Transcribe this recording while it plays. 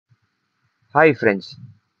Hi friends,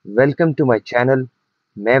 welcome to my channel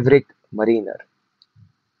Maverick Mariner.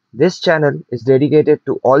 This channel is dedicated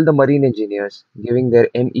to all the marine engineers giving their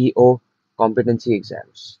MEO competency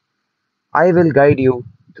exams. I will guide you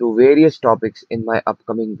through various topics in my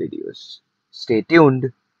upcoming videos. Stay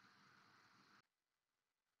tuned.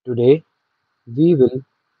 Today we will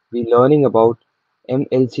be learning about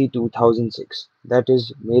MLC 2006, that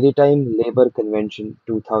is Maritime Labour Convention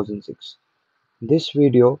 2006. This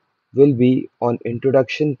video will be on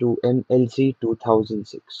Introduction to MLC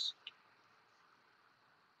 2006.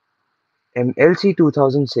 MLC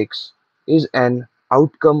 2006 is an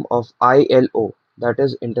outcome of ILO, that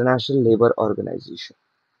is International Labour Organization.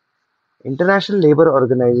 International Labour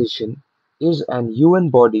Organization is an UN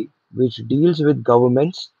body which deals with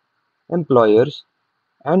governments, employers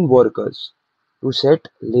and workers to set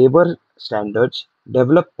labour standards,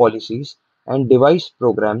 develop policies and devise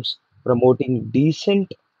programs promoting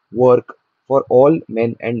decent work for all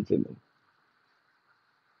men and women.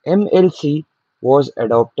 MLC was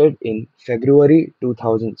adopted in February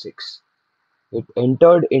 2006. It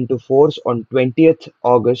entered into force on 20th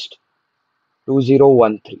August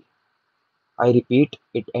 2013. I repeat,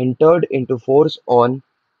 it entered into force on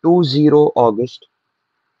 20 August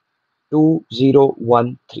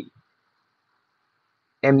 2013.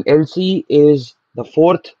 MLC is the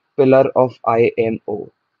fourth pillar of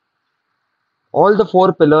IMO. All the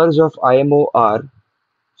four pillars of IMO are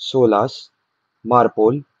SOLAS,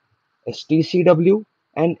 MARPOL, STCW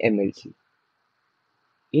and MLC.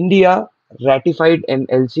 India ratified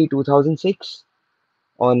MLC 2006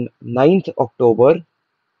 on 9th October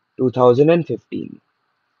 2015.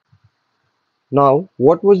 Now,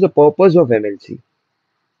 what was the purpose of MLC?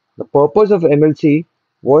 The purpose of MLC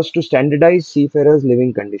was to standardize seafarers'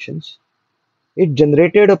 living conditions. It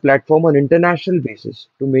generated a platform on international basis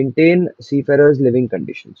to maintain seafarers' living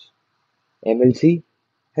conditions. MLC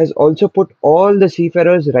has also put all the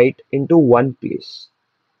seafarers' rights into one place.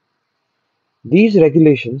 These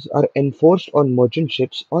regulations are enforced on merchant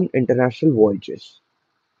ships on international voyages.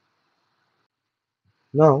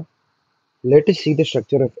 Now, let us see the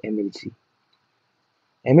structure of MLC.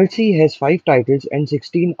 MLC has 5 titles and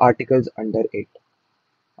 16 articles under it.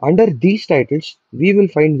 Under these titles, we will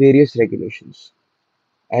find various regulations.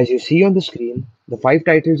 As you see on the screen, the 5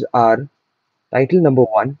 titles are Title number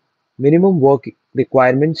 1, Minimum Work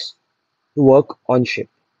Requirements to Work on Ship.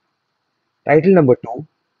 Title number 2,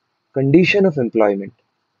 Condition of Employment.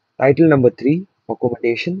 Title number 3,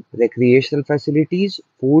 Accommodation, Recreational Facilities,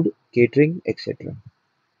 Food, Catering, etc.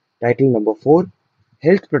 Title number 4,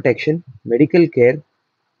 Health Protection, Medical Care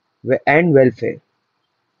and Welfare.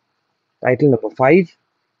 Title number 5,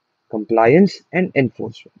 Compliance and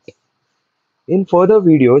Enforcement. In further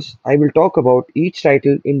videos, I will talk about each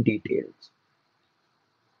title in details.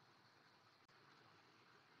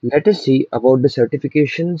 Let us see about the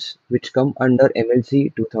certifications which come under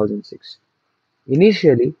MLC 2006.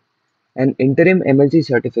 Initially, an interim MLC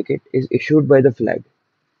certificate is issued by the flag.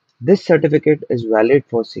 This certificate is valid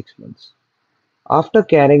for 6 months. After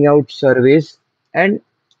carrying out surveys and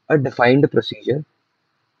a defined procedure,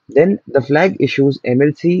 then the flag issues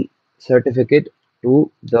MLC certificate to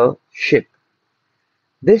the ship.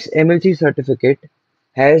 This MLC certificate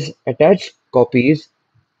has attached copies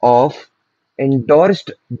of endorsed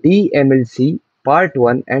DMLC Part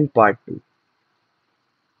 1 and Part 2.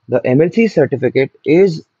 The MLC certificate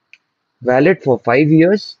is valid for 5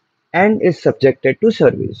 years and is subjected to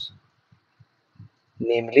surveys.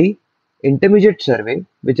 Namely, intermediate survey,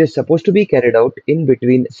 which is supposed to be carried out in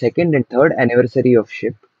between 2nd and 3rd anniversary of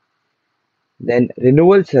ship. Then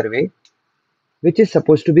renewal survey, which is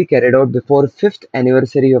supposed to be carried out before 5th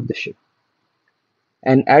anniversary of the ship.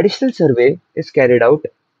 An additional survey is carried out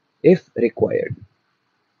if required.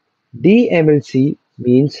 DMLC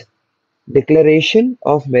means Declaration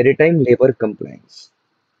of Maritime Labour Compliance.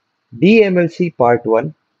 DMLC Part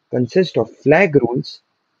 1 consists of flag rules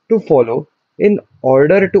to follow in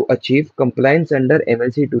order to achieve compliance under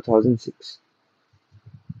MLC 2006.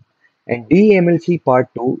 And DMLC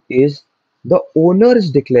Part 2 is the owner's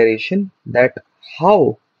declaration that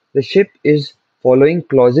how the ship is following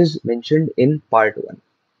clauses mentioned in Part 1.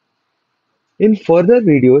 In further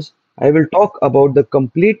videos, I will talk about the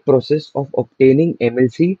complete process of obtaining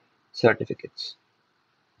MLC certificates.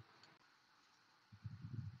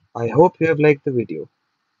 I hope you have liked the video.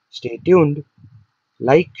 Stay tuned,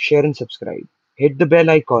 like, share and subscribe. Hit the bell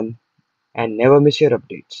icon and never miss your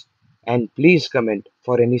updates. And please comment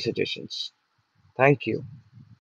for any suggestions. Thank you.